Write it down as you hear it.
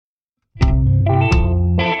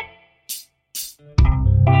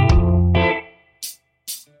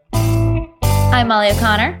I'm Molly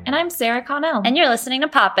O'Connor. And I'm Sarah Connell. And you're listening to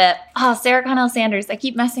Pop It. Oh, Sarah Connell Sanders. I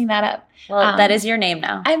keep messing that up. Well, that is your name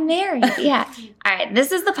now. I'm married, yeah. All right,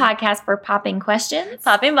 this is the podcast for popping questions,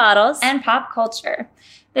 Popping bottles, and pop culture.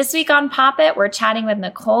 This week on Pop It, we're chatting with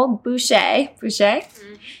Nicole Boucher,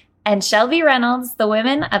 and Shelby Reynolds, the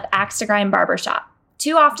women of Axe to Grind Barbershop.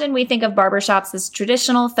 Too often we think of barbershops as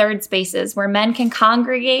traditional third spaces where men can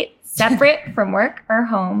congregate separate from work or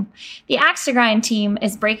home. The Axe to Grind team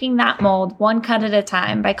is breaking that mold one cut at a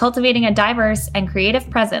time by cultivating a diverse and creative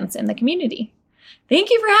presence in the community. Thank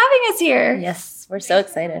you for having us here. Yes, we're so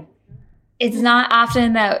excited. It's not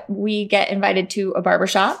often that we get invited to a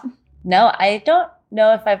barbershop. No, I don't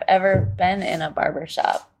know if I've ever been in a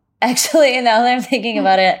barbershop. Actually, now that I'm thinking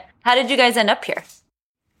about it, how did you guys end up here?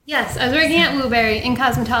 Yes, I was working at Woolbury in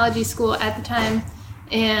cosmetology school at the time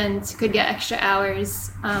and could get extra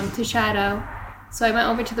hours to shadow. So I went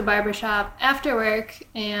over to the barbershop after work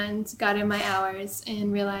and got in my hours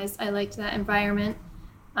and realized I liked that environment.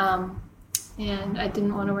 And I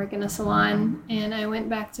didn't want to work in a salon, and I went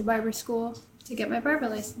back to barber school to get my barber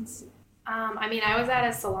license. I was at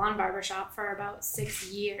a salon barbershop for about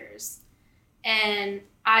 6 years, and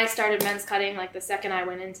I started men's cutting like the second I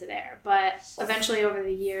went into there. But eventually over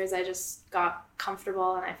the years, I just got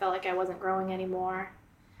comfortable, and I felt like I wasn't growing anymore.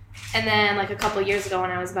 And then like a couple years ago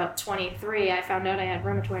when I was about 23, I found out I had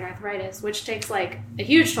rheumatoid arthritis, which takes like a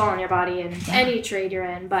huge toll on your body in any trade you're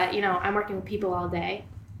in. But, I'm working with people all day.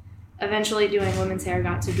 Eventually doing women's hair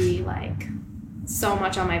got to be like so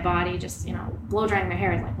much on my body, just, blow drying my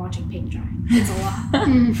hair is like watching paint dry. It's a lot.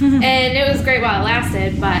 And it was great while it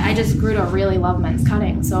lasted, but I just grew to really love men's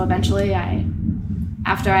cutting. So eventually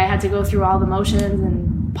after I had to go through all the motions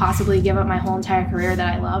and possibly give up my whole entire career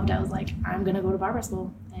that I loved, I was like, I'm going to go to barber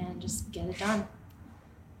school and just get it done.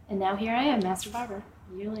 And now here I am, master barber,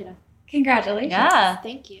 a year later. Congratulations. Yeah.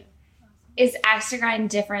 Thank you. Is Axe to Grind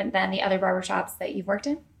different than the other barbershops that you've worked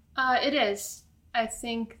in? It is. I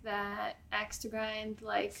think that Axe to Grind,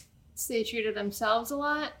 stay true to themselves a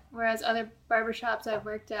lot, whereas other barbershops I've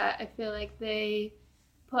worked at, I feel like they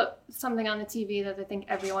put something on the TV that they think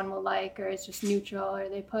everyone will like, or it's just neutral, or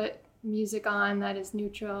they put music on that is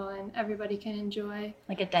neutral and everybody can enjoy.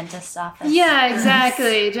 Like a dentist's office. Yeah,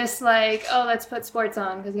 exactly. Just let's put sports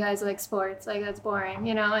on because guys like sports. That's boring,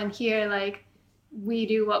 And here, we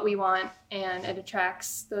do what we want, and it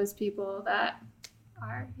attracts those people that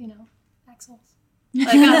are, axles.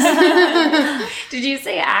 Like us. Did you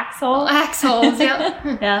say axle? Axles, yep.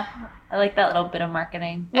 Yeah. I like that little bit of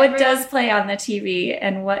marketing. What does play on the TV,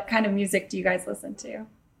 and what kind of music do you guys listen to?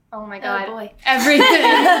 Oh my God. Oh boy. Everything.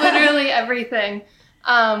 Literally everything.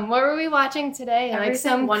 What were we watching today? Everything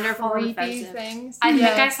Some wonderful and creepy offensive. things. I think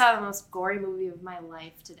I saw the most gory movie of my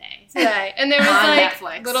life today. Today. And there was On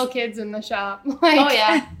Netflix. little kids in the shop. Oh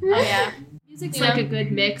yeah. Music's Yeah. a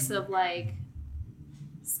good mix of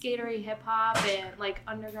skatery hip hop and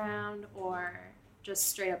underground or just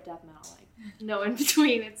straight up death metal. No in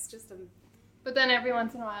between. It's just a. But then every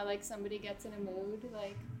once in a while, somebody gets in a mood,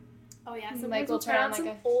 Oh yeah, Michael sometimes we'll turn turn on, on some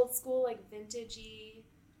a- old school or vintagey.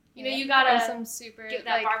 You gotta some super get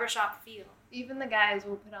that barbershop feel. even the guys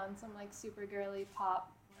will put on some super girly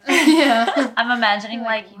pop. Yeah. I'm imagining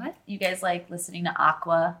Like, you guys listening to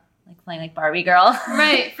Aqua, playing Barbie Girl.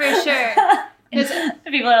 Right, for sure. And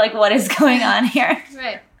people are like, what is going on here?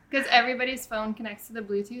 Right. Because everybody's phone connects to the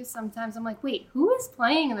Bluetooth. Sometimes I'm like, wait, who is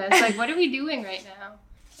playing this? What are we doing right now?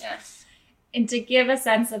 Yeah. And to give a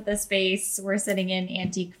sense of the space, we're sitting in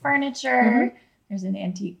antique furniture. Mm-hmm. There's an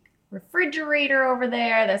antique refrigerator over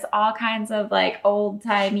there. There's all kinds of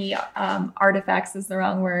old-timey artifacts is the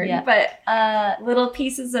wrong word. Yeah. But little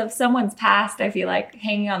pieces of someone's past, I feel like,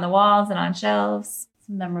 hanging on the walls and on shelves.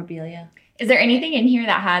 Some memorabilia. Is there anything in here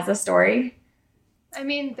that has a story? I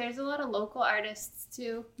mean, there's a lot of local artists,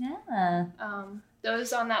 too. Yeah.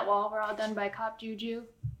 Those on that wall were all done by Cop Juju,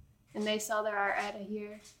 and they sell their art out of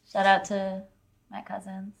here. Shout out to my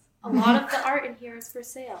cousins. A lot of the art in here is for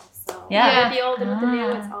sale, so Yeah. with the old and with the new,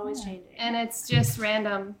 it's always changing. And it's just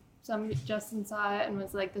random. Justin saw it and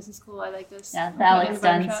was like, this is cool, I like this. Yeah, I'll the put it in Alex the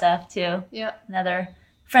Dunn barbershop. stuff too. Yeah. Another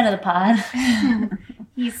friend of the pod.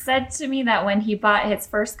 He said to me that when he bought his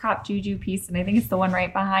first Cop Juju piece, and I think it's the one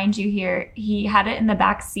right behind you here, he had it in the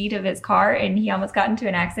back seat of his car, and he almost got into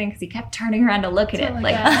an accident because he kept turning around to look at it. Oh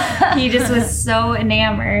my God. He just was so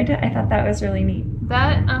enamored. I thought that was really neat.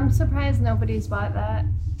 That, I'm surprised nobody's bought that.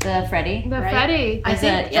 The Freddie. The Right? Freddie. There's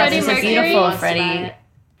Freddie there's a Mercury. beautiful Wants to buy Freddie it.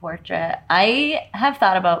 portrait. I have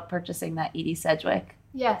thought about purchasing that Edie Sedgwick.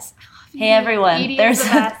 Yes. Hey everyone, Edie there's is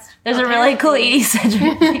the best. there's a really cool Edie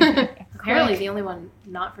Sedgwick. Apparently, the only one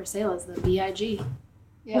not for sale is the B.I.G.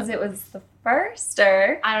 Because it was the first,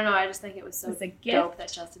 or I don't know. I just think it was so was a gift. dope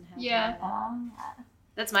that Justin had. Yeah. that.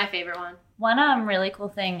 That's my favorite one. One really cool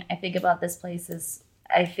thing I think about this place is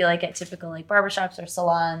I feel like at typical like barbershops or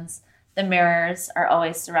salons, the mirrors are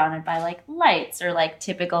always surrounded by like lights or like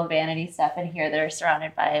typical vanity stuff. And here they're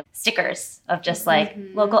surrounded by stickers of just like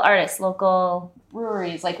local artists, local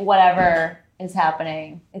breweries, like whatever is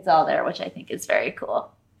happening. It's all there, which I think is very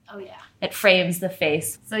cool. Oh, yeah. It frames the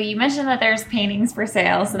face. So you mentioned that there's paintings for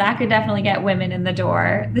sale, so that could definitely get women in the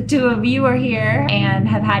door. The two of you are here and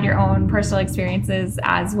have had your own personal experiences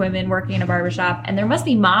as women working in a barbershop, and there must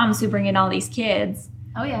be moms who bring in all these kids.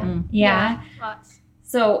 Oh, yeah. Yeah. Lots.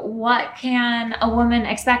 So what can a woman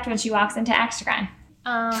expect when she walks into Extra Grind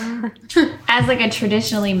as like a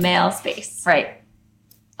traditionally male space? Right.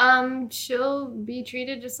 She'll be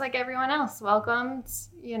treated just like everyone else. Welcomed,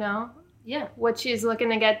 Yeah. what she's looking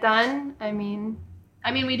to get done. I mean,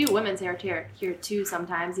 we do women's hair here too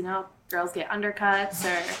sometimes, Girls get undercuts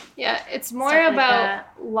or... yeah, it's more Stuff like about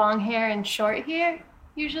that. long hair and short hair,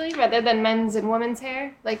 usually, rather than men's and women's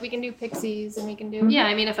hair. Like, we can do pixies and we can do... Yeah,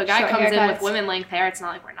 if a guy Short comes in haircuts. with women length hair, it's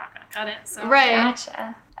not like we're not going to cut it. So Right.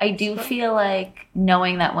 Gotcha. I do feel like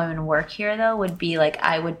knowing that women work here though would be like,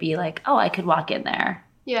 I would be like, oh, I could walk in there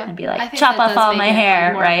Yeah. and be I like, think chop that off does all make my it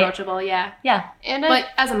hair, more right? approachable, yeah. Yeah. And But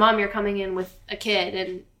as a mom, you're coming in with a kid,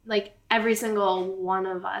 and like every single one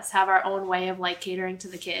of us have our own way of like catering to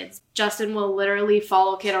the kids. Justin will literally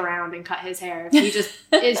follow kid around and cut his hair if he just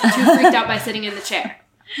is too freaked out by sitting in the chair.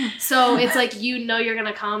 So it's like you're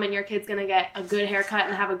gonna come and your kid's gonna get a good haircut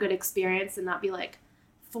and have a good experience and not be like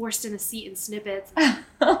forced in a seat and snippets.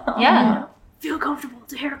 Yeah. Feel comfortable.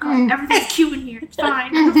 It's a haircut. Everything's cute in here. It's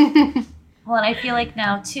fine. Well, and I feel like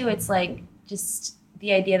now too, it's like just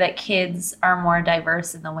the idea that kids are more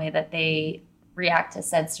diverse in the way that they react to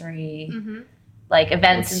sensory like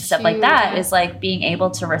events It's and stuff like huge, that yeah. is like being able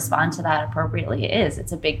to respond to that appropriately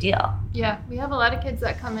it's a big deal. Yeah, we have a lot of kids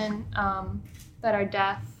that come in that are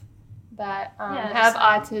deaf, that Yeah, have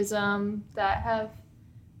autism, that have,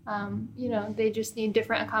 they just need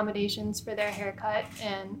different accommodations for their haircut.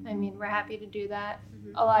 And we're happy to do that.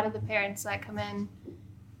 A lot of the parents that come in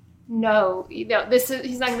know, he's not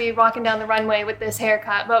going to be walking down the runway with this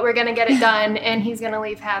haircut, but we're going to get it done and he's going to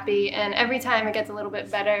leave happy. And every time it gets a little bit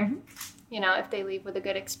better, if they leave with a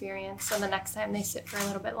good experience. So the next time they sit for a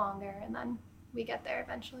little bit longer and then we get there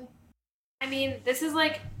eventually. This is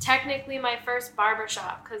like technically my first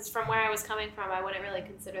barbershop because from where I was coming from, I wouldn't really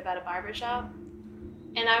consider that a barbershop.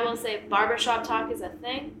 And I will say barbershop talk is a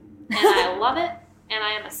thing, and I love it, and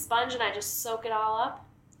I am a sponge, and I just soak it all up.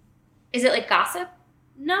 Is it like gossip?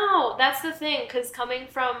 No, that's the thing, because coming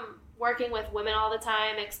from working with women all the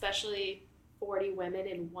time, especially 40 women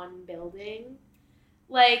in one building,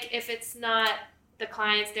 like if it's not the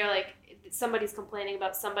clients, they're like, somebody's complaining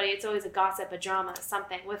about somebody, it's always a gossip, a drama,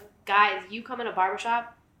 something. With guys, you come in a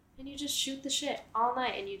barbershop and you just shoot the shit all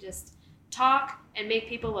night and you just talk and make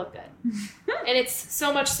people look good. And it's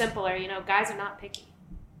so much simpler, guys are not picky.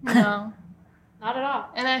 No. Not at all.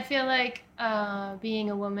 And I feel like being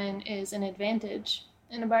a woman is an advantage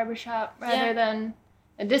in a barbershop rather than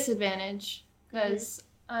a disadvantage. Because,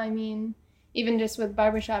 even just with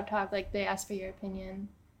barbershop talk, like they ask for your opinion,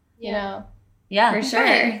 Yeah. For sure.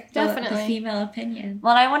 Right, The definitely. female opinion.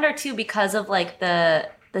 Well, and I wonder too, because of like the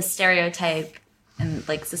stereotype and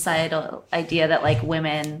like societal idea that like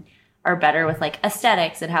women are better with like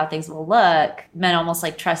aesthetics and how things will look, men almost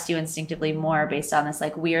like trust you instinctively more based on this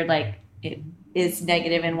like weird, like it is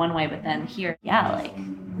negative in one way, but then here, like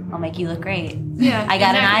I'll make you look great. Yeah. I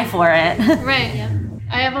got an eye for it. Right. Yeah.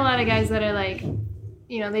 I have a lot of guys that are like,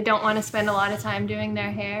 they don't want to spend a lot of time doing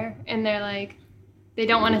their hair, and they're like, they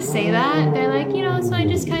don't want to say that. They're like, so I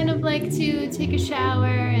just kind of like to take a shower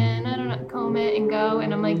and I don't know, comb it and go.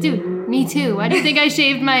 And I'm like, dude, me too. Why do you think I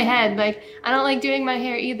shaved my head? Like, I don't like doing my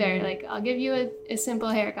hair either. Like, I'll give you a simple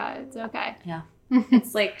haircut. It's okay. Yeah.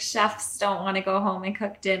 It's like chefs don't want to go home and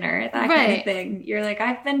cook dinner, that kind of Right. thing. You're like,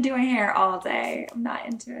 I've been doing hair all day. I'm not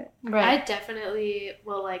into it. I Right. definitely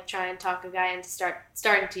will like try and talk a guy into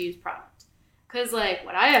starting to use product. Because like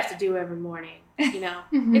what I have to do every morning,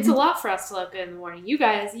 it's a lot for us to look good in the morning. You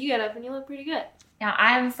guys, you get up and you look pretty good. Now,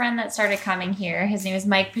 I have a friend that started coming here. His name is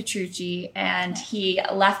Mike Petrucci, and he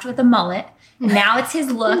left with a mullet. Now it's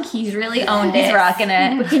his look. He's really owned it. He's rocking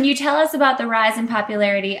it. But can you tell us about the rise in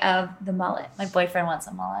popularity of the mullet? My boyfriend wants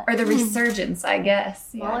a mullet. Or the resurgence, I guess.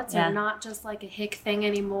 Yeah. Mullets Yeah. are not just like a hick thing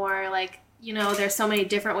anymore. Like, there's so many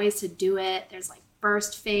different ways to do it. There's like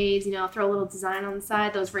burst fades, throw a little design on the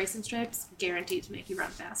side. Those racing strips, guaranteed to make you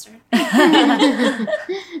run faster.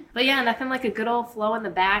 But yeah, nothing like a good old flow in the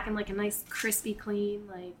back and like a nice crispy clean,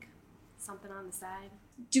 like something on the side.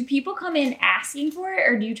 Do people come in asking for it,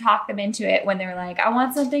 or do you talk them into it when they're like, I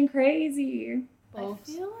want something crazy? I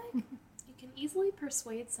feel like you can easily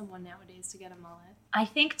persuade someone nowadays to get a mullet. I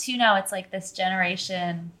think too now it's like this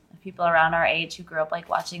generation of people around our age who grew up like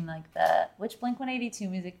watching like which Blink-182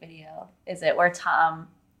 music video is it where Tom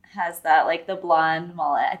has that like the blonde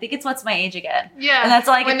mullet? I think it's What's My Age Again. Yeah. And that's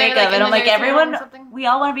all I can think of. And I'm like, everyone, something. we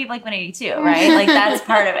all want to be Blink-182, right? Like that's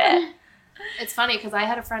part of it. It's funny because I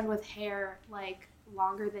had a friend with hair like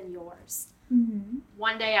longer than yours. Mm-hmm.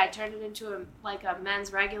 One day I turned it into a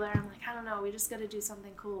men's regular. I'm like, I don't know, we just got to do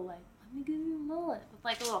something cool. Like, let me give you a mullet with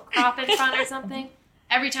like a little crop in front or something.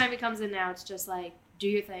 Every time he comes in now, it's just like, do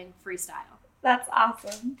your thing, freestyle. That's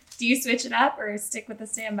awesome. Do you switch it up or stick with the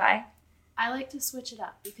standby? I like to switch it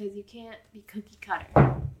up because you can't be cookie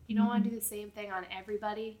cutter. You don't want to do the same thing on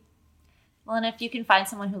everybody. Well, and if you can find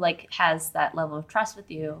someone who like has that level of trust with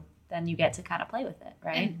you, then you get to kind of play with it,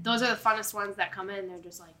 right? And those are the funnest ones that come in. They're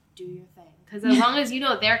just like, do your thing. Because as long as you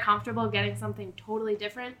know they're comfortable getting something totally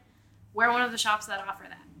different, we're one of the shops that offer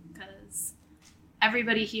that. Because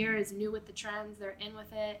everybody here is new with the trends. They're in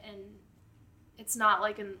with it. And it's not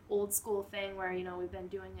like an old school thing where, you know, we've been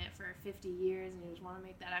doing it for 50 years and you just want to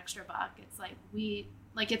make that extra buck. It's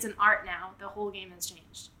like it's an art now. The whole game has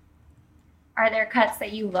changed. Are there cuts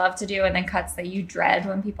that you love to do and then cuts that you dread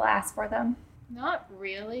when people ask for them? Not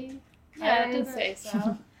really. Yeah, I wouldn't say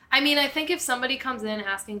so. I mean, I think if somebody comes in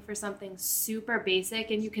asking for something super basic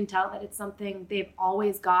and you can tell that it's something they've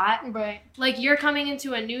always got, Right. like you're coming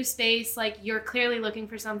into a new space, like you're clearly looking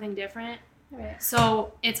for something different. Right.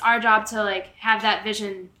 So it's our job to like have that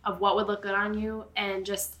vision of what would look good on you and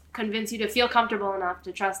just convince you to feel comfortable enough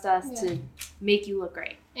to trust us to make you look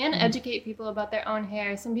great. And educate people about their own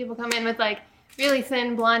hair. Some people come in with like really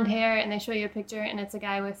thin blonde hair and they show you a picture and it's a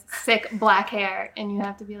guy with thick black hair and you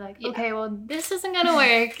have to be like, okay, well, this isn't gonna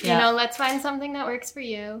work. Yeah. You know, let's find something that works for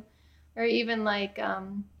you. Or even like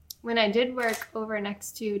when I did work over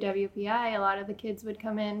next to WPI, a lot of the kids would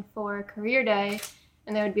come in for career day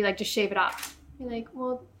and they would be like, just shave it off. Be like,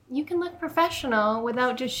 well, you can look professional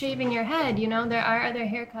without just shaving your head. You know, there are other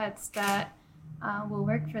haircuts that will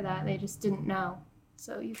work for that. They just didn't know.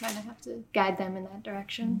 So you kind of have to guide them in that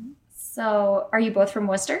direction. So are you both from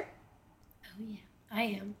Worcester? Oh, yeah, I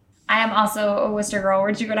am. I am also a Worcester girl.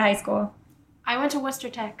 Where did you go to high school? I went to Worcester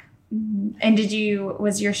Tech. And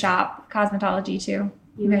was your shop cosmetology too?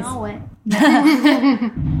 You know it.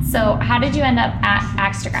 So how did you end up at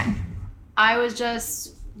Axtergren? I was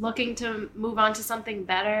just looking to move on to something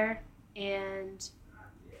better and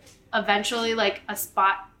eventually like a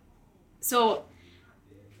spot. So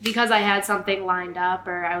because I had something lined up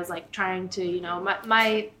or I was like trying to, you know,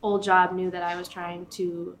 my old job knew that I was trying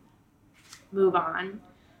to move on.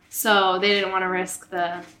 So they didn't want to risk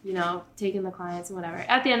the, you know, taking the clients and whatever.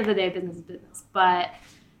 At the end of the day, business is business. But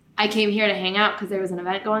I came here to hang out because there was an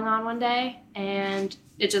event going on one day and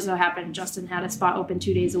it just so happened Justin had a spot open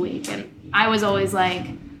 2 days a week. And I was always like,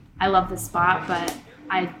 I love this spot, but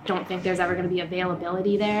I don't think there's ever going to be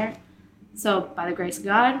availability there. So by the grace of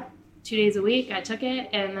God, 2 days a week, I took it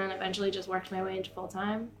and then eventually just worked my way into full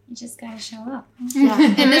time. You just gotta show up. Yeah.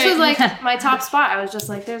 And this was like my top spot. I was just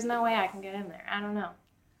like, there's no way I can get in there. I don't know.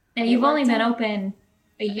 And you've only been open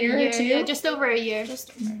a year or two? Yeah, just over a year.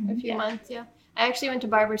 Just over a few months, yeah. I actually went to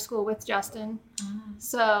barber school with Justin.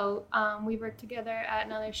 So we worked together at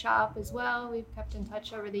another shop as well. We've kept in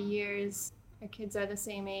touch over the years. Our kids are the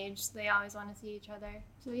same age, so they always want to see each other.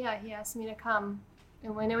 So yeah, he asked me to come.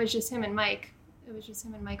 And when it was just him and Mike,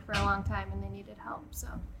 for a long time and they needed help. So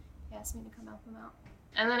he asked me to come help them out.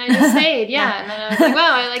 And then I just stayed, yeah. And then I was like,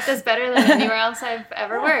 wow, I like this better than anywhere else I've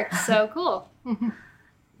ever worked. So cool.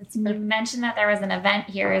 You mentioned that there was an event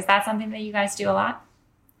here. Is that something that you guys do a lot?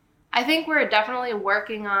 I think we're definitely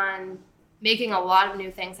working on making a lot of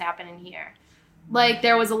new things happen in here. Like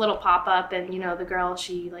there was a little pop-up and, you know, the girl,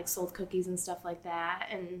 she like sold cookies and stuff like that.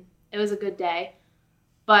 And it was a good day.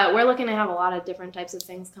 But we're looking to have a lot of different types of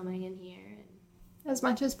things coming in here. As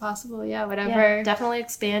much as possible, yeah, whatever. Yeah, definitely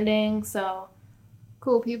expanding, so.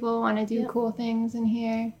 Cool people want to do cool things in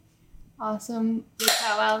here. Awesome. Big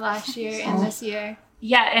powwow last year and this year.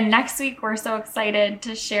 Yeah, and next week we're so excited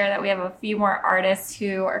to share that we have a few more artists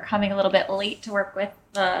who are coming a little bit late to work with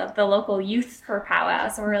the local youth for powwow,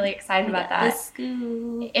 so we're really excited about that.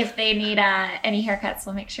 If they need any haircuts,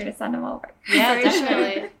 we'll make sure to send them over. Yeah,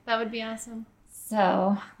 definitely. Sure. That would be awesome.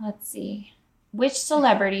 So, let's see. Which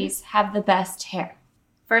celebrities have the best hair?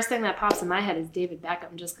 First thing that pops in my head is David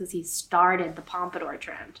Beckham, just because he started the pompadour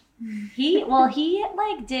trend. He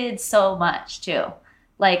like did so much too.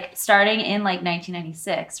 Like starting in like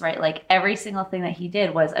 1996, right? Like every single thing that he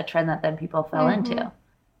did was a trend that then people fell into.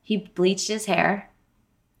 He bleached his hair.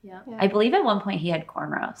 Yeah. I believe at one point he had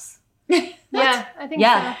cornrows. Yeah, I think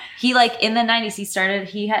Yeah. so. He like in the 90s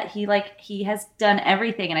he has done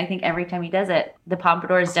everything, and I think every time he does it, the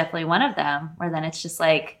pompadour is definitely one of them, where then it's just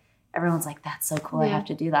like everyone's like, that's so cool, I Yeah. have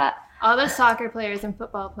to do that. All the soccer players and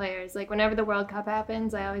football players, like whenever the World Cup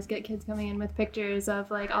happens, I always get kids coming in with pictures of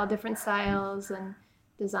like all different styles and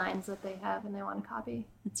designs that they have and they want to copy.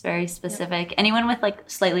 It's very specific. Anyone with like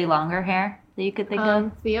slightly longer hair that you could think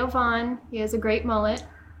of? Theo Vaughn, he has a great mullet.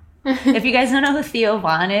 If you guys don't know who Theo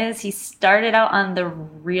Vaughn is, he started out on The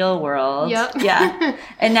Real World. Yep. Yeah.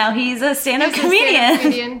 And now he's a stand-up He's a stand-up comedian.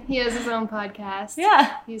 comedian. He has his own podcast.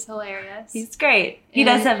 Yeah. He's hilarious. He's great. He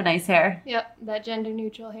does And- have nice hair. Yep, that gender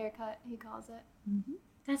neutral haircut, he calls it.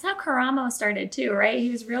 That's how Karamo started too, right?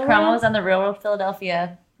 He was Real Cromwell World. was on The Real World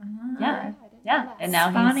Philadelphia. Ah. Yeah. I didn't know Yeah. that. And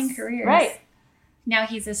now Spawning he's careers. Right. Now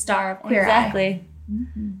he's a star of Queer Eye. Exactly.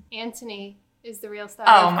 Anthony is the real star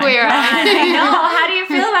Oh of my Queer God. Eye. I know. How do you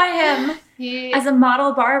feel about him He, as a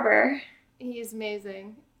model barber? he's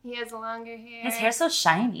amazing. He has longer hair. His hair's so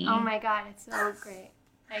shiny. Oh my god, it's so great.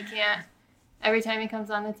 I can't. Every time he comes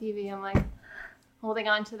on the TV, I'm like holding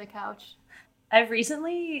on to the couch. I've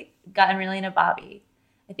recently gotten really into Bobby.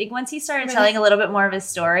 I think once he started Really? telling a little bit more of his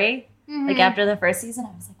story, like Mhm. after the first season,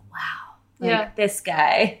 I was like, wow, like Yeah. this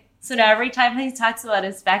guy. So now every time he talks about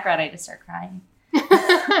his background, I just start crying.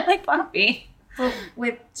 Like Bobby. Well,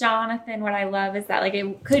 with Jonathan, what I love is that like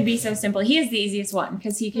it could be so simple. He is the easiest one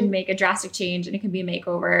because he can make a drastic change and it can be a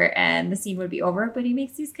makeover and the scene would be over. But he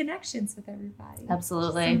makes these connections with everybody.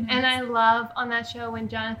 Absolutely. And I love on that show when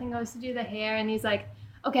Jonathan goes to do the hair and he's like,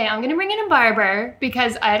 okay, I'm gonna bring in a barber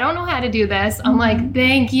because I don't know how to do this. I'm like,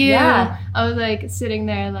 thank you. Yeah. I was like sitting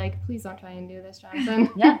there like, please don't try and do this, Jonathan.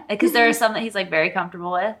 Yeah, because there are some that he's like very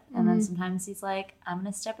comfortable with, and then Mhm. sometimes he's like, I'm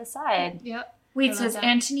gonna step aside. Yep. Wait, I so love is that.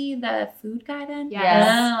 Anthony the food guy then? Yes.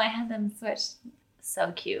 Oh, I had them switched.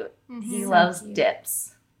 So cute. He Mhm. loves cute.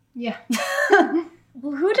 dips. Yeah.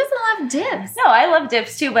 Well, who doesn't love dips? No, I love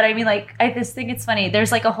dips too, but I mean, like, I just think it's funny.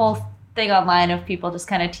 There's like a whole thing online of people just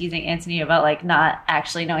kind of teasing Anthony about like not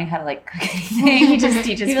actually knowing how to like cook anything. He just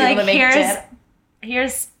teaches He'd be people to make dip.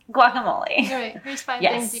 Here's guacamole. All right. Here's 5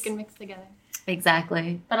 Yes. things you can mix together.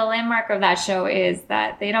 Exactly. But a landmark of that show is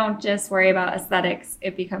that they don't just worry about aesthetics.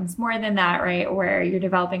 It becomes more than that, right? Where you're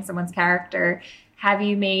developing someone's character. Have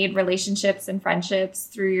you made relationships and friendships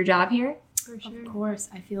through your job here? For sure. Of course,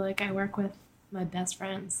 I feel like I work with my best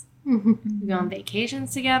friends. Mhm. We go on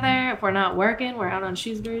vacations together. If we're not working, we're out on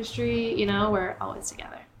Shrewsbury Street. You know, we're always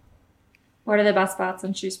together. What are the best spots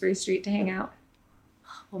on Shrewsbury Street to hang out?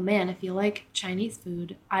 Well, man, if you like Chinese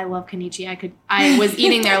food, I love Kenichi. I was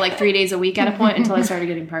eating there like 3 days a week at a point until I started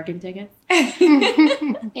getting parking tickets.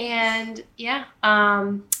 And yeah,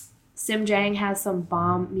 Sim Jang has some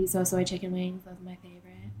bomb miso soy chicken wings. Those are my favorite.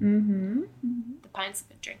 Mm-hmm. The Pine's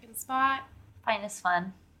a good drinking spot. Fine is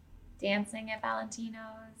fun. Dancing at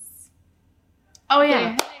Valentino's. Oh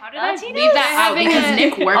yeah, Okay. how did Valentino's? I leave that out? Having Because a-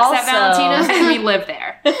 Nick works Also- at Valentino's and we live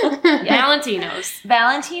there. Valentino's.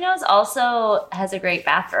 Valentino's also has a great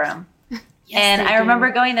bathroom. Yes, And they I do.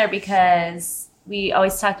 remember going there because we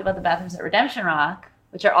always talked about the bathrooms at Redemption Rock,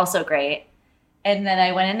 which are also great. And then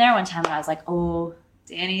I went in there one time and I was like, oh,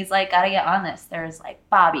 Danny's like, gotta get on this. There's like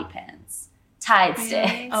bobby pins, Tide Really?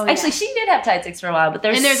 sticks. Oh, yeah. Actually, she did have Tide sticks for a while, but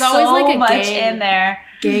there's, And there's so always, like, a much gang. in there.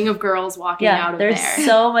 gang of girls walking Yeah, out of there's there.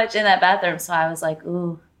 so much in that bathroom. So I was like,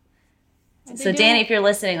 ooh. They So do- Danny, if you're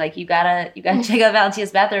listening, like you gotta check out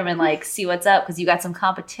Valentina's bathroom and like see what's up because you got some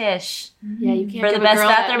competition Yeah, you can't for the give a best girl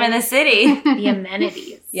that bathroom in many- the city. The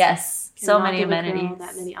amenities. Yes, so cannot many give a girl amenities.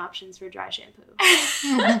 that many options for dry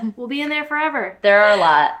shampoo. We'll be in there forever. There are a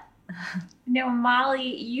lot. No,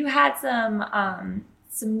 Molly, you had some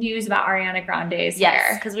news about Ariana Grande's Yes,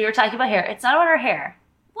 hair. because we were talking about hair. It's not about her hair,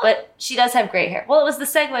 but she does have great hair. Well, it was the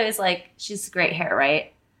segue is like she's great hair,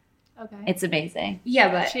 right? Okay. It's amazing. Yeah,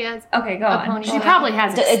 but She has okay, go a on. ponytail. She probably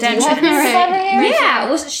has Do you have extensions. news about her hair? Yeah,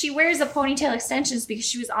 well, she wears a ponytail extensions because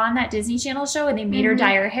she was on that Disney Channel show and they made her Mhm.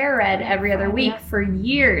 dye her hair red every other week Yeah. for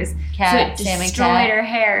years. Cat, so it Sam and destroyed Cat. her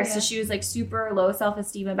hair. Yeah. So she was like super low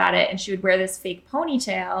self-esteem about it and she would wear this fake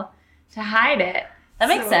ponytail to hide it. That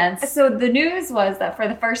makes sense. So the news was that for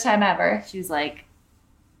the first time ever, She was like,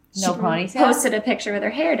 no she ponytail. posted a picture with her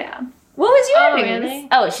hair down. What was your Oh, news? really?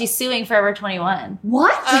 Oh, she's suing Forever 21.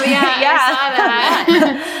 What? Oh yeah, Yeah. I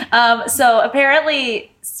saw that. So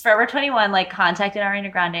apparently Forever 21 like contacted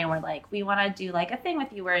Ariana Grande and were like, we want to do like a thing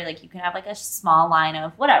with you where like you can have like a small line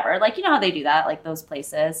of whatever. Like, you know how they do that, like those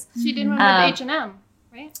places. She did one Um, with H&M,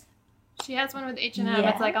 right? She has one with H&M. Yeah.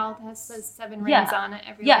 It's like all has says 7 rings Yeah. on it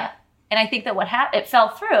everywhere. Yeah. And I think that what happened, it fell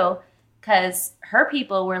through because her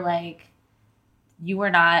people were like, you were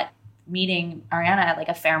not meeting Ariana at like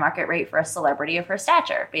a fair market rate for a celebrity of her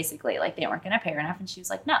stature, basically. Like they weren't going to pay her enough. And she was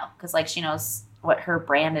like, no, because like she knows what her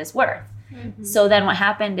brand is worth. Mm-hmm. So then what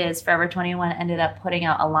happened is Forever 21 ended up putting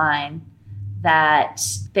out a line that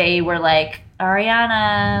they were like,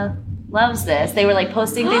 Ariana loves this. They were like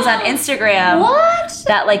posting things on Instagram What?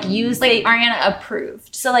 that like used Like Ariana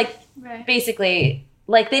approved. so like Right. basically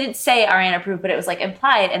like they didn't say Ariana approved, but it was like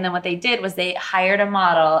implied. And then what they did was they hired a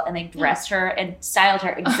model and they dressed her and styled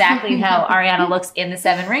her exactly how Ariana looks in the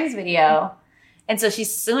Seven Rings video. And so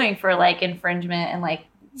she's suing for like infringement and like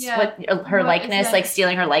Yeah. her What likeness, is that? like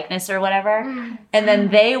stealing her likeness or whatever. Mm. And then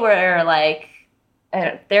they were like,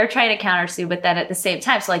 they're trying to countersue, but then at the same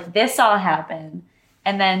time, so like this all happened.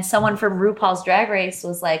 And then someone from RuPaul's Drag Race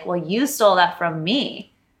was like, well, you stole that from me.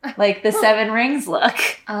 Like the Seven Rings look.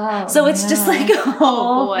 Oh, So it's just like a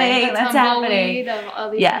whole boy. thing that's happening. Of all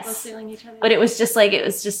these Yes. people stealing each other. But it was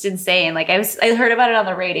just insane. Like I heard about it on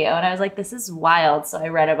the radio and I was like, this is wild. So I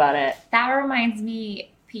read about it. That reminds me,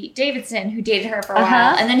 Pete Davidson, who dated her for a Uh-huh.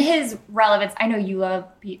 while, and then his relevance. I know you love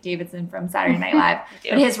Pete Davidson from Saturday Night Live,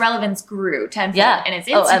 but his relevance grew tenfold, Yeah. and his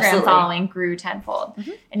Oh, Instagram absolutely. following grew tenfold.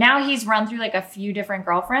 Mhm. And now he's run through like a few different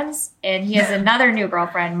girlfriends, and he has another new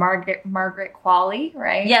girlfriend, Margaret Qualley,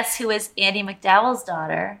 right? Yes, who is Andy McDowell's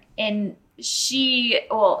daughter. And she,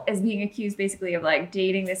 is being accused basically of like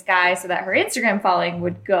dating this guy so that her Instagram following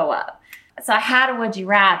would go up. So I had a would you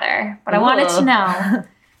rather, but I wanted to Ooh. know,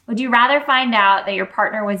 would you rather find out that your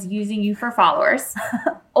partner was using you for followers,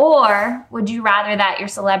 or would you rather that your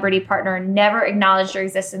celebrity partner never acknowledged your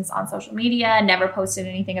existence on social media, never posted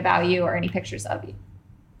anything about you or any pictures of you?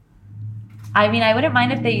 I mean, I wouldn't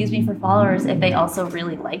mind if they used me for followers if they also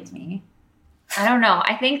really liked me. I don't know.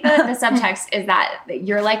 I think the subtext is that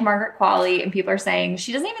you're like Margaret Qualley, and people are saying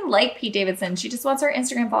she doesn't even like Pete Davidson. She just wants her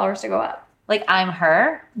Instagram followers to go up. Like I'm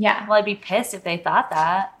her. Yeah. Well, I'd be pissed if they thought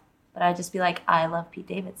that. But I'd just be like, I love Pete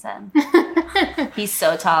Davidson. He's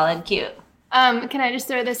so tall and cute. Can I just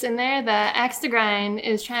throw this in there? The Axe to Grind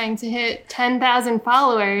is trying to hit 10,000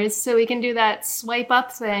 followers so we can do that swipe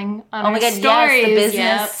up thing on Oh our my God, yes, stories. the business.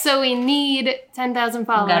 Yep. So we need 10,000 I'm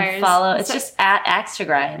followers. gonna follow. It's So- just at Axe to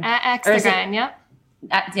Grind. at Axe or to is it- Grind, yep.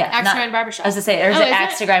 Yeah, Axe not- to Grind Barbershop. I was gonna say, there's Oh, an is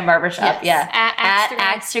Axe it? to Grind Barbershop. Yes, Yeah, at Axe to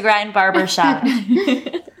Grind. Axe to Grind Barbershop.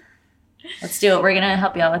 Let's do it. We're gonna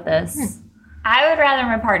help you out with this. I would rather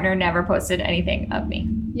my partner never posted anything of me,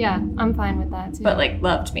 Yeah, I'm fine with that too. but like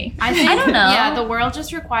loved me. I think, I don't know. Yeah, the world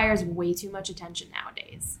just requires way too much attention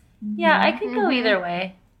nowadays. Yeah, I could go Mhm. either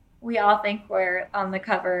way. We all think we're on the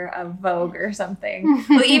cover of Vogue or something.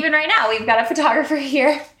 Well, even right now, we've got a photographer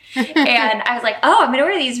here. And I was like, oh, I'm going to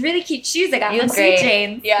wear these really cute shoes I got You from look Sweet great.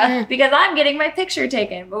 Jane's. Yeah. Because I'm getting my picture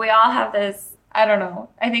taken. But we all have this, I don't know.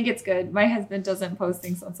 I think it's good. My husband doesn't post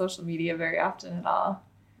things on social media very often at all.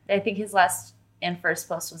 I think his last and first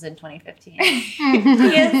post was in 2015.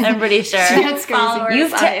 He is I'm pretty sure. That's crazy. followers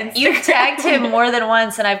You've, on you've Instagram. tagged him more than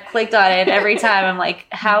once, and I've clicked on it every time. I'm like,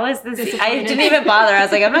 how is this? I Disappointed. didn't even bother. I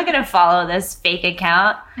was like, I'm not going to follow this fake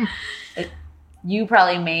account that you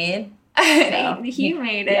probably made. No. He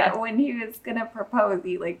made it Yeah. when he was going to propose.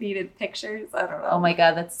 He like needed pictures. I don't know. Oh my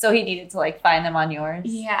God. That's so he needed to like find them on yours.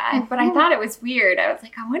 Yeah, but I thought it was weird. I was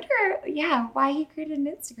like, I wonder, why he created an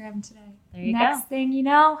Instagram today. There you Next go. thing you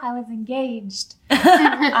know, I was engaged.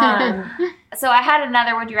 So I had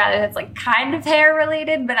another would you rather that's like kind of hair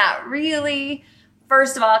related, but not really.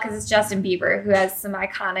 First of all, because it's Justin Bieber, who has some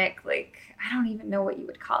iconic, like, I don't even know what you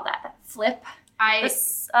would call that flip. I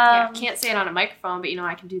This, can't say it on a microphone, but you know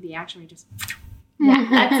I can do the action. We just Yeah,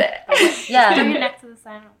 that's it. yeah. bring Is it next to the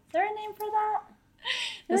sign. there a name for that?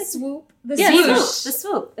 The swoop. The Yeah, swoosh. swoop. The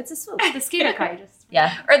swoop. It's a swoop. The skater kite. Just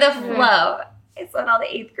Yeah. Or the flow. It's what all the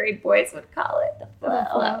 8th grade boys would call it. The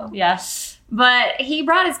flow. Yeah. But he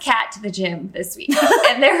brought his cat to the gym this week,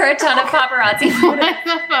 and there were a ton of paparazzi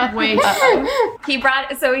photos. Wait. He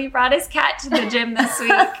brought his cat to the gym this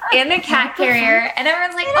week in the cat carrier, and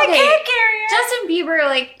everyone's like, okay, carrier. Justin Bieber,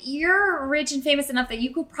 like, you're rich and famous enough that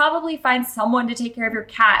you could probably find someone to take care of your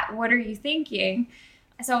cat. What are you thinking?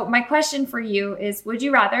 So my question for you is, would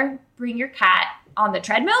you rather bring your cat on the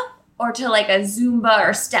treadmill or to like a Zumba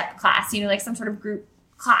or step class, like some sort of group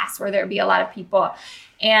class where there'd be a lot of people?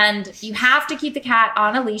 And you have to keep the cat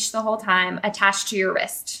on a leash the whole time, attached to your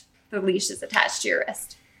wrist. The leash is attached to your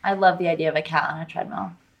wrist. I love the idea of a cat on a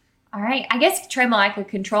treadmill. All right. I guess treadmill, I could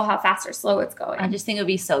control how fast or slow it's going. I just think it would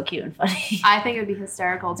be so cute and funny. I think it would be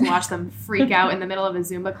hysterical to watch them freak out in the middle of a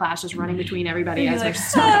Zumba class, just running between everybody as they're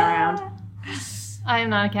stomping around. I'm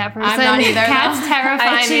not a cat person. I'm not either, Cats though. terrify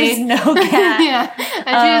I choose me. no cat. Yeah,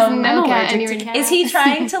 I choose I'm no cat. allergic to Any cats. Is he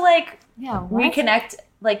trying to like Yeah, what? reconnect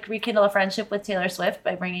like rekindle a friendship with Taylor Swift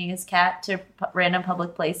by bringing his cat to random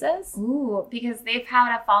public places. Ooh, because they've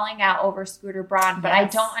had a falling out over Scooter Braun, but I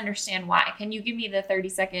Yes. don't understand why. Can you give me the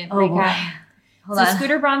 30-second Oh, recap? boy. Hold So on.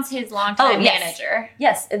 Scooter Braun's his longtime yes. manager.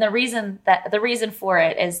 Yes, and the reason for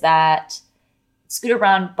it is that Scooter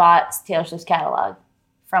Braun bought Taylor Swift's catalog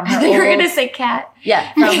from her. You were old- gonna say cat.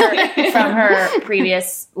 Yeah, from her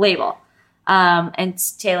previous label. And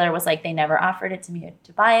Taylor was like, they never offered it to me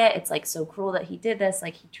to buy it. It's like so cruel that he did this.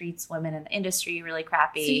 Like he treats women in the industry really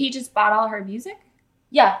crappy. So he just bought all her music?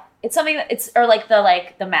 Yeah, it's something that it's or like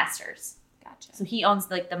the masters. Gotcha. So he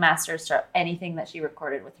owns like the masters to anything that she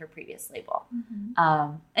recorded with her previous label.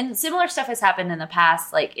 Mm-hmm. And similar stuff has happened in the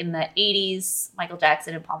past. Like in the 80s, Michael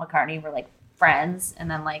Jackson and Paul McCartney were like friends,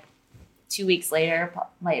 and then like 2 weeks later,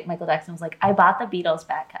 Michael Jackson was like, I bought the Beatles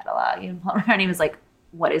back catalog. And Paul McCartney was like,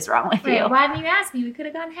 what is wrong with you? Why didn't you ask me? We could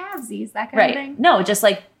have gone halvesies, that kind of Right. thing. No, just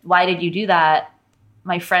like, why did you do that?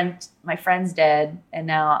 My friend's dead, and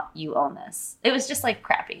now you own this. It was just like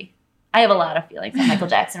crappy. I have a lot of feelings on Michael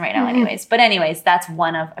Jackson right now anyways. But anyways, that's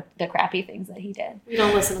one of the crappy things that he did. We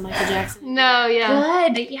don't listen to Michael Jackson. No, yeah.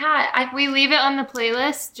 Good. Yeah. We leave it on the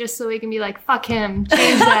playlist just so we can be like, fuck him,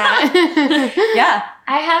 change that. Yeah.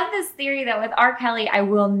 I have this theory that with R. Kelly, I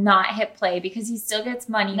will not hit play because he still gets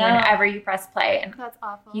money No. whenever you press play. And That's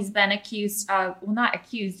awful. he's been accused of, well, not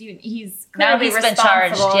accused, he's Now clearly he's been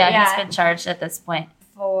charged. responsible, Yeah, he's been charged at this point.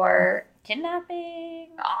 for Kidnapping,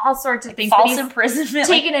 all sorts of things. But false he's imprisonment.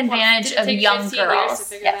 taken like, advantage Did it of take young 15 years girls. to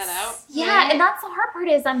figure Yes. that out? Yeah, and that's the hard part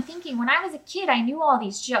is I'm thinking when I was a kid, I knew all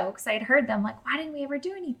these jokes. I'd heard them. Like, why didn't we ever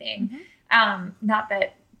do anything? Not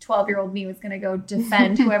that 12-year-old me was going to go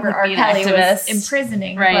defend whoever R. Be an Kelly was activist.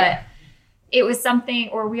 imprisoning, Right. but it was something,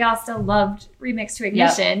 or we all still loved Remix to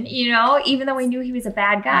Ignition, you know, even though we knew he was a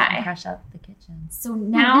bad guy. Crush out the kitchen. So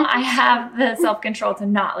now I have the self-control to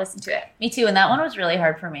not listen to it. Me too, and that one was really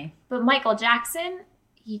hard for me. But Michael Jackson,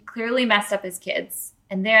 he clearly messed up his kids,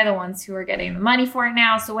 and they're the ones who are getting the money for it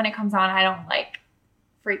now. So when it comes on, I don't like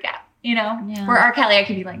freak out, you know? Yeah. For R. Kelly, I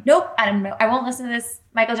could be like, nope, I don't know. I won't listen to this.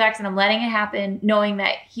 Michael Jackson, I'm letting it happen, knowing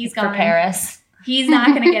that he's For gone. Paris He's not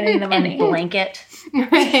going to get any of the money. and blanket.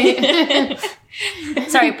 Right.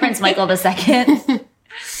 Sorry, Prince Michael II.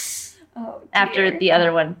 Oh, After dear. the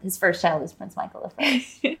other one, his first child is Prince Michael I.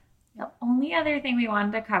 The only other thing we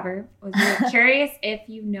wanted to cover was we were curious if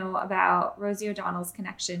you know about Rosie O'Donnell's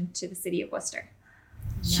connection to the city of Worcester.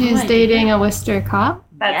 She's dating a Worcester cop.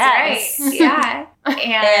 That's Yes. right. Yeah.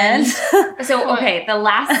 And So, okay, the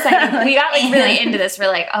last sighting, we got like really into this. We're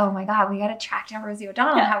like, oh my God, we got to track down Rosie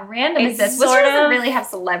O'Donnell. Yeah. How random is It's this? Worcester sort doesn't of- really have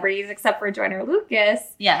celebrities except for Joyner Lucas.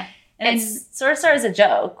 yeah, and And- it's sort of started as a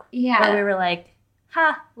joke. Yeah. Where we were like,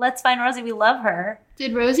 let's find Rosie. We love her.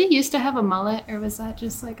 Did Rosie used to have a mullet, or was that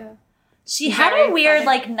just like a... She Very had a weird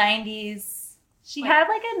funny. like 90s. She had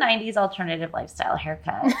like a 90s alternative lifestyle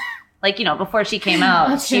haircut. Like, you know, before she came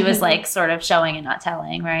out, she was like sort of showing and not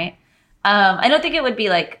telling, right? I don't think it would be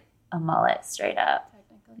like a mullet straight up.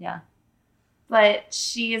 Yeah. But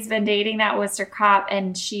she has been dating that Worcester cop,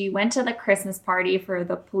 and she went to the Christmas party for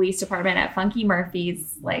the police department at Funky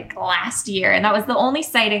Murphy's like last year. And that was the only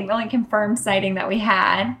sighting, the only confirmed sighting that we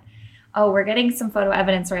had. Oh, we're getting some photo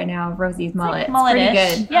evidence right now of Rosie's mullet. It's pretty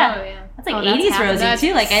mullet-ish. good. Yeah. Oh, yeah. That's like Oh, that's 80s happened. Rosie That's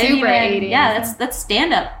too. Like I didn't super even, 80s. yeah, that's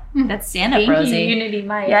stand up. That's stand up Thank Rosie. you, Unity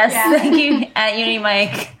Mike. Yes, Yeah. thank you at Unity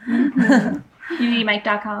Mike.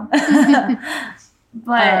 UnityMike.com.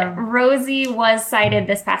 But Rosie was sighted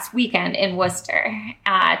this past weekend in Worcester.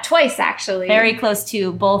 Twice, actually. Very close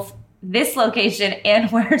to both this location and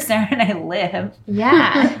where Sarah and I live.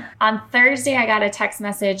 Yeah. On Thursday, I got a text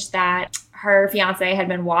message that her fiance had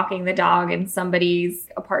been walking the dog in somebody's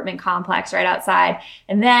apartment complex right outside.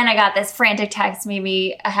 And then I got this frantic text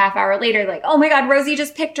maybe a half hour later, like, oh my God, Rosie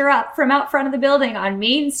just picked her up from out front of the building on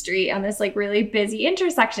Main Street on this like really busy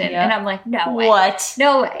intersection. Yeah. And I'm like, no way. What?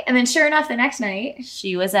 No way. And then sure enough, the next night.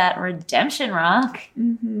 She was at Redemption Rock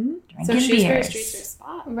Mm-hmm. drinking So she's her beers. streets her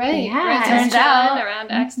spot. Right. Yeah. Right. Turns Just chilling out- around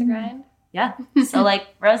Axe to Grind. Yeah. So like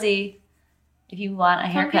Rosie, if you want a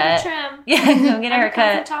Come get a haircut, trim. yeah, go get a I'm a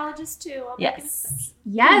haircut. cosmetologist too. I'll make an Yes. exception.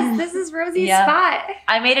 Yes, this is Rosie's Yeah. spot.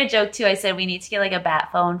 I made a joke too. I said we need to get like a bat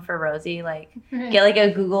phone for Rosie. Like Right. get like a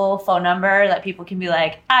Google phone number that people can be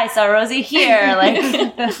like, I saw Rosie here. Like,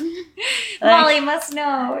 Molly must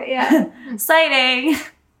know. Yeah. sighting.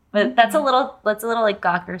 But that's a little like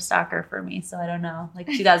Gawker stalker for me. So I don't know. Like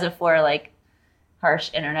 2004, like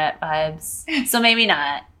harsh internet vibes. So maybe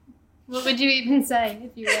not. What would you even say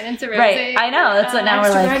if you ran into Rosie? Right. I know. That's what now we're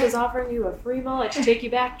Extra like. Grind is offering you a free mullet to take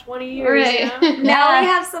you back 20 years. Right. You know? Now Yeah. we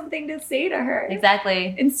have something to say to her.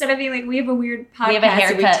 Exactly. Instead of being like, we have a weird podcast We have a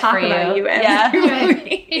and we haircut talk for about you. you. Yeah. Right.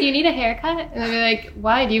 Hey, do you need a haircut? And they'd be like,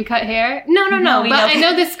 why? Do you cut hair? No, we but know. I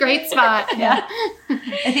know this great spot. Yeah.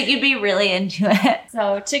 I think you'd be really into it.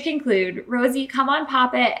 So to conclude, Rosie, come on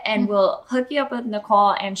Pop It and we'll hook you up with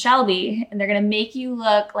Nicole and Shelby and they're going to make you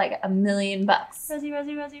look like $1 million. Rosie,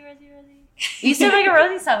 Rosie, Rosie, Rosie, Rosie. You used to make a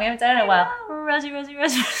Rosie song. We haven't done it in a while. Rosie, Rosie,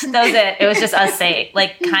 Rosie. That was it. It was just us saying,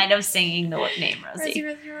 like, kind of singing the name Rosie.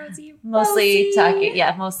 Rosie. Mostly Rosie. talking,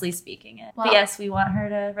 yeah, mostly speaking it. Wow. But yes, we want her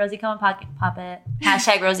to Rosie come on Pop It.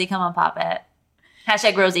 Hashtag Rosie come on Pop It.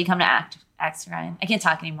 Hashtag Rosie come to Axe to Grind. I can't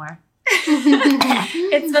talk anymore.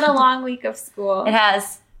 It's been a long week of school. It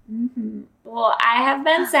has. Mm-hmm. Well, I have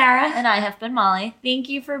been Sarah. And I have been Molly. Thank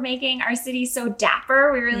you for making our city so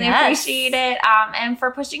dapper. We really Yes. appreciate it. And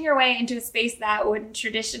for pushing your way into a space that wouldn't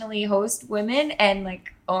traditionally host women and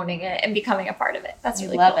like owning it and becoming a part of it. That's We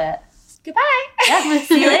really love cool. it. Goodbye. Yeah,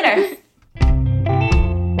 see you later.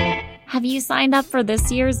 Have you signed up for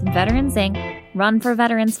this year's Veterans Inc. Run for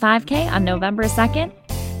Veterans 5K on November 2nd?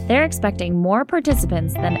 They're expecting more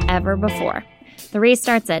participants than ever before. The race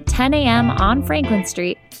starts at 10 a.m. on Franklin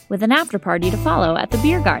Street with an after party to follow at the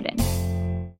Beer Garden.